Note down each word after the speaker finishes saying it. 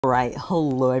Alright,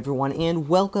 hello everyone, and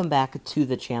welcome back to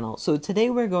the channel. So today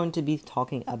we're going to be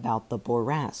talking about the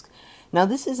Bourrasque. Now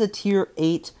this is a tier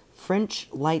 8 French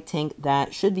light tank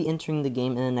that should be entering the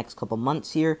game in the next couple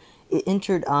months here. It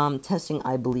entered testing,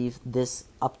 I believe, this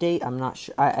update. I'm not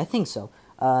sure. I think so.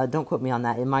 Don't quote me on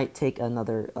that. It might take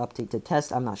another update to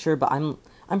test. I'm not sure, but I'm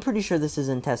pretty sure this is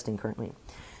in testing currently.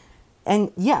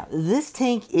 And yeah, this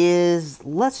tank is,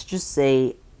 let's just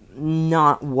say,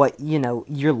 not what,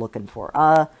 you're looking for.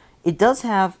 It does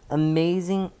have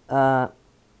amazing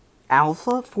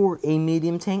alpha for a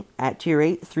medium tank at tier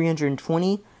 8,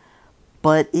 320,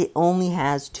 but it only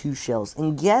has 2 shells.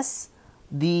 And guess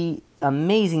the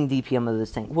amazing DPM of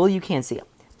this tank. Well, you can't see it.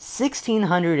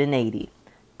 1680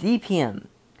 DPM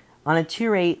on a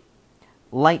tier 8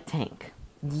 light tank.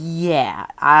 Yeah,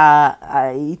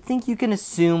 I think you can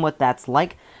assume what that's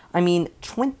like. I mean,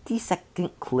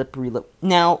 20-second clip reload.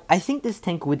 Now, I think this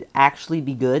tank would actually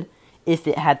be good if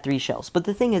it had 3 shells. But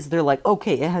the thing is, they're like,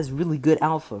 okay, it has really good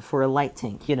alpha for a light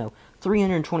tank.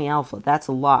 320 alpha, that's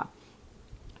a lot.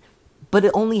 But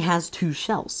it only has 2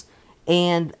 shells.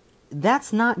 And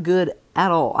that's not good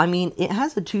at all. I mean, it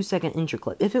has a 2-second intro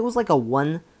clip. If it was like a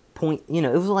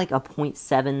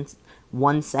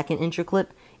 0.7 second intro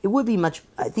clip, it would be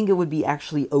I think it would be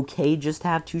actually okay just to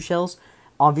have 2 shells.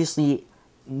 Obviously,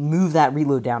 move that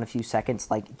reload down a few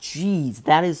seconds. Like, geez,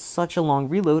 that is such a long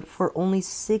reload for only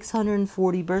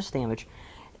 640 burst damage.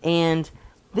 And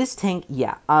this tank,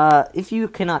 yeah, if you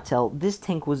cannot tell, this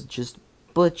tank was just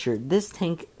butchered. This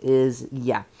tank is,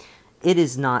 yeah, it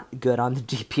is not good on the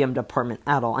DPM department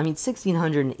at all. I mean,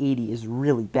 1680 is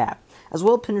really bad. As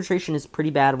well, penetration is pretty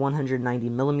bad, 190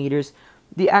 millimeters.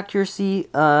 The accuracy,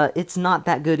 it's not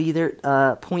that good either,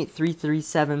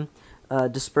 0.337.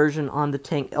 Dispersion on the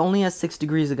tank. It only has 6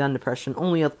 degrees of gun depression,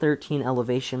 only a 13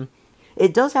 elevation.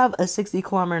 It does have a 60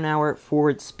 km/h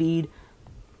forward speed,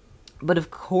 but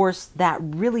of course that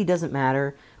really doesn't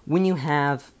matter when you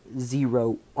have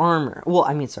 0 armor. Well,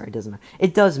 I mean, sorry, it doesn't matter.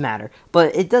 It does matter,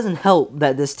 but it doesn't help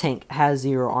that this tank has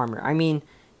 0 armor. I mean,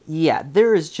 yeah,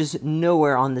 there is just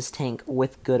nowhere on this tank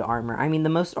with good armor. I mean, the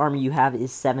most armor you have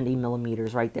is 70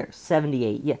 millimeters right there.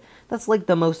 78, yeah, that's like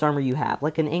the most armor you have.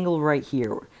 Like an angle right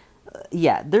here.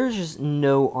 Yeah, there's just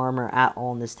no armor at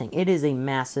all in this tank. It is a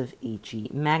massive HE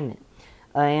magnet.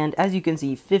 And as you can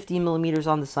see, 50 millimeters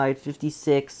on the side,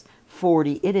 56,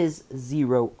 40, it is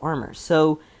 0 armor.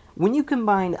 So when you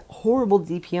combine horrible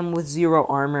DPM with 0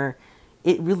 armor,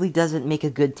 it really doesn't make a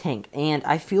good tank. And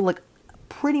I feel like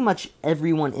pretty much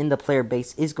everyone in the player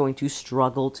base is going to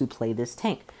struggle to play this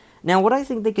tank. Now, what I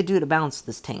think they could do to balance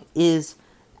this tank is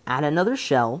add another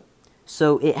shell.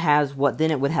 So it has then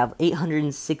it would have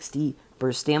 860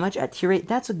 burst damage at tier 8.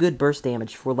 That's a good burst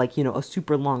damage for, like, a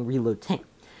super long reload tank.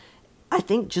 I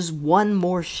think just one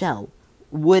more shell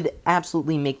would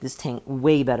absolutely make this tank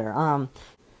way better.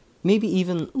 Maybe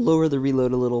even lower the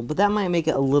reload a little, but that might make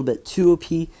it a little bit too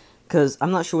OP, because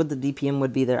I'm not sure what the DPM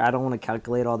would be there. I don't want to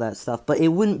calculate all that stuff, but it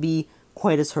wouldn't be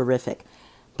quite as horrific.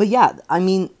 But yeah, I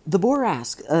mean, the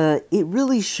Badrrasque, it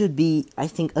really should be, I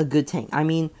think, a good tank. I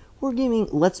mean, Wargaming,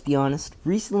 let's be honest,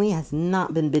 recently has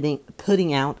not been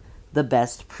putting out the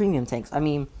best premium tanks. I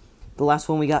mean, the last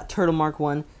one we got, Turtle Mark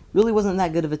 1, really wasn't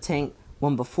that good of a tank.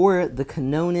 One before it, the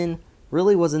Kanonen,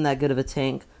 really wasn't that good of a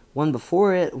tank. One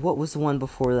before it, what was the one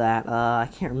before that? I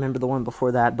can't remember the one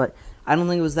before that, but I don't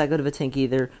think it was that good of a tank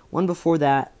either. One before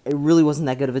that, it really wasn't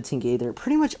that good of a tank either.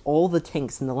 Pretty much all the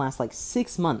tanks in the last,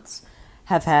 6 months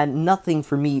have had nothing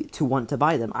for me to want to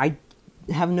buy them. I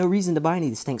have no reason to buy any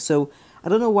of these tanks, so I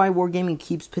don't know why Wargaming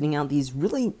keeps putting out these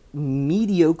really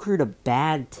mediocre to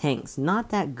bad tanks. Not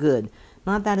that good.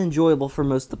 Not that enjoyable for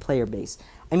most of the player base.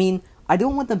 I mean, I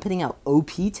don't want them putting out OP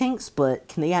tanks, but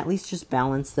can they at least just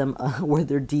balance them where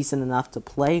they're decent enough to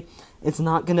play? It's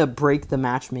not going to break the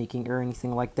matchmaking or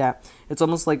anything like that. It's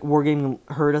almost like Wargaming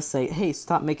heard us say, hey,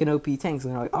 stop making OP tanks.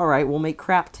 And they're like, alright, we'll make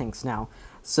crap tanks now.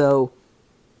 So,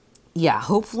 yeah,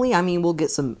 hopefully, I mean, we'll get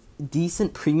some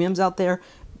decent premiums out there.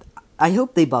 I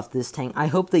hope they buff this tank. I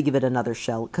hope they give it another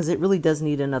shell, because it really does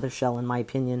need another shell, in my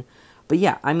opinion. But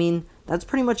yeah, I mean, that's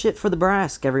pretty much it for the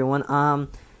Badrrasque, everyone.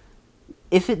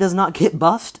 If it does not get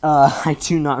buffed, I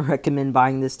do not recommend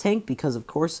buying this tank, because, of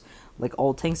course, like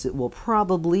all tanks, it will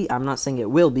probably, I'm not saying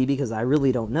it will be, because I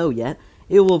really don't know yet,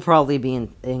 it will probably be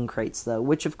in crates, though,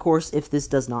 which, of course, if this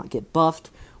does not get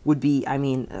buffed, would be, I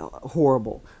mean,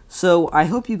 horrible. So, I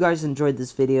hope you guys enjoyed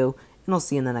this video, and I'll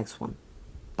see you in the next one.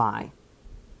 Bye.